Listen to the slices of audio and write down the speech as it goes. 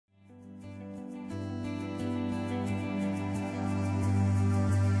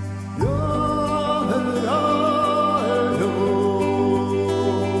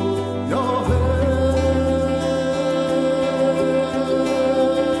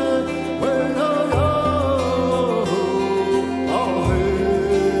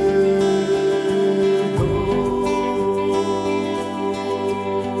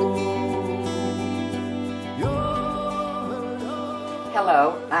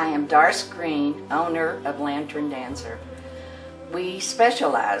I am Darce Green, owner of Lantern Dancer. We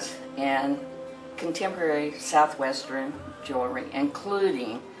specialize in contemporary Southwestern jewelry,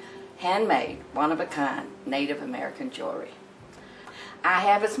 including handmade, one-of-a-kind Native American jewelry. I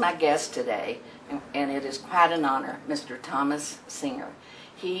have as my guest today, and it is quite an honor, Mr. Thomas Singer.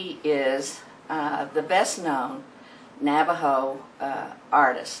 He is the best-known Navajo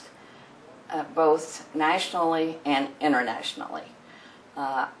artist, both nationally and internationally.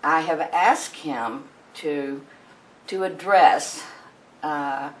 I have asked him to address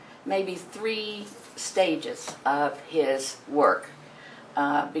maybe 3 stages of his work,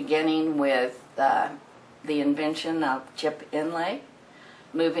 beginning with the invention of chip inlay,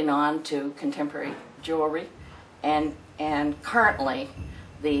 moving on to contemporary jewelry, and currently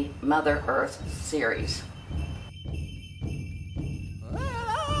the Mother Earth series.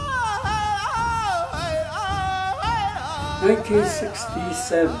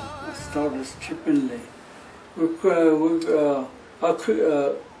 1967, I started chip inlay.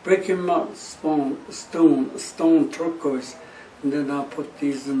 I break him out stone turquoise, and then I put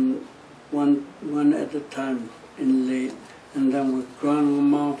these in one at a time inlaid, and then we grind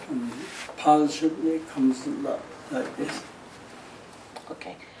them off and polish it. It comes like this.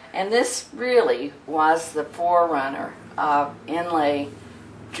 Okay, and this really was the forerunner of inlay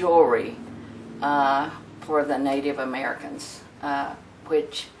jewelry for the Native Americans,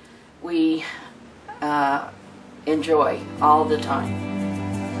 which we enjoy all the time.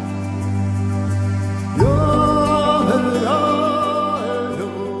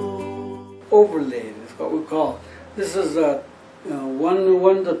 Overlay is what we call. This is the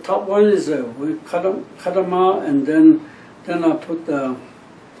top one is we cut them out, and then I put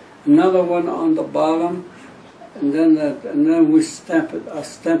another one on the bottom, and then we stamp it. I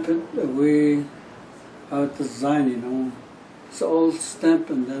stamp it the way I design, you know. It's all stamped,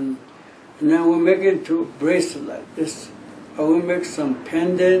 and then we make it into a bracelet like this. Or we make some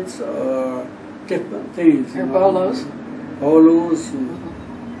pendants or different things. Your bolos? Bolos.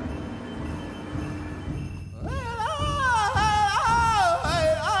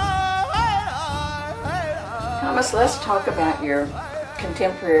 Thomas, let's talk about your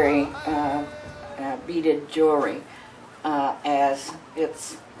contemporary beaded jewelry, as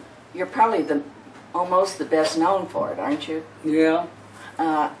you're probably almost the best known for it, aren't you? Yeah.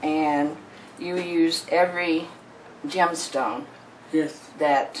 And you use every gemstone, yes,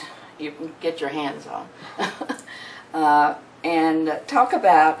 that you can get your hands on. And talk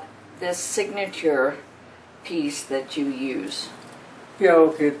about this signature piece that you use. Yeah,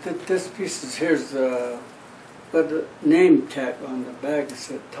 okay. This piece is here's got the name tag on the back. It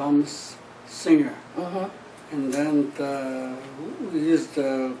said Thomas Singer. Mm-hmm. And then we used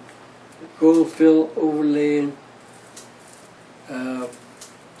the gold fill overlay.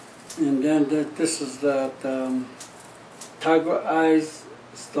 And then this is the tiger eyes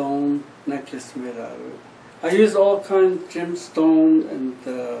stone necklace made out of it. I use all kinds of gemstone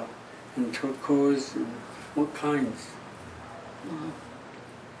and turquoise and all kinds. Mm-hmm.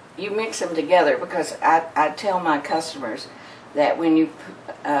 You mix them together, because I tell my customers that when you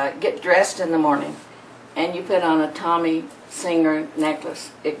get dressed in the morning and you put on a Tommy Singer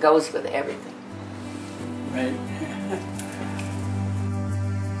necklace, it goes with everything. Right.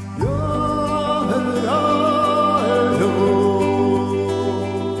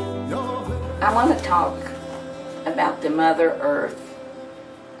 I want to talk about the Mother Earth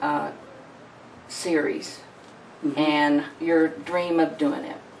series, mm-hmm. and your dream of doing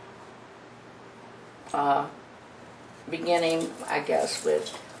it. Beginning, I guess,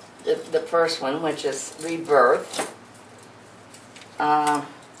 with the first one, which is Rebirth.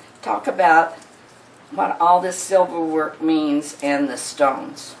 Talk about what all this silver work means and the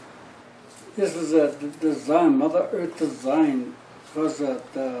stones. This is a design, Mother Earth design, because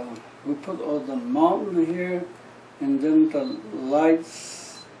we put all the mountain here, and then the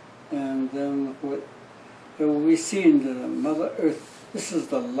lights, and then what we see in the Mother Earth. This is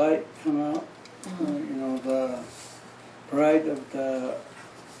the light come out, mm-hmm. You know, the bright of the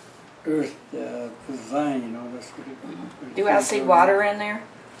earth design, you know, that's what it is. Mm-hmm. Do I see water in there?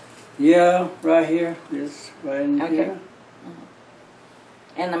 Yeah, right here. Yes, right in okay. here.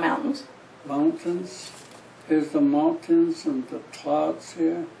 Mm-hmm. And the mountains? Mountains. Here's the mountains and the clouds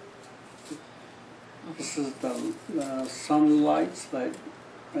here. Mm-hmm. This is the sunlights, like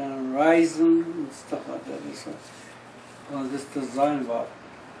rising and stuff like that. This design about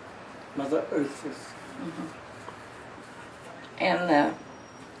Mother Earth is. Mm-hmm. And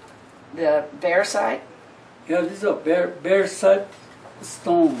the bear site? Yeah, this is a bear site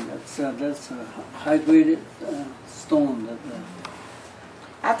stone. That's a hydrated stone.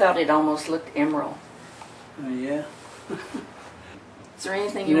 I I thought it almost looked emerald. Yeah. Is there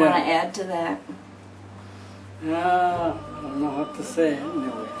anything you want to add to that? I don't know what to say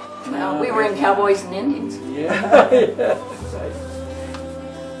anyway. Well, we were in Cowboys and Indians. Yeah, yeah. Right.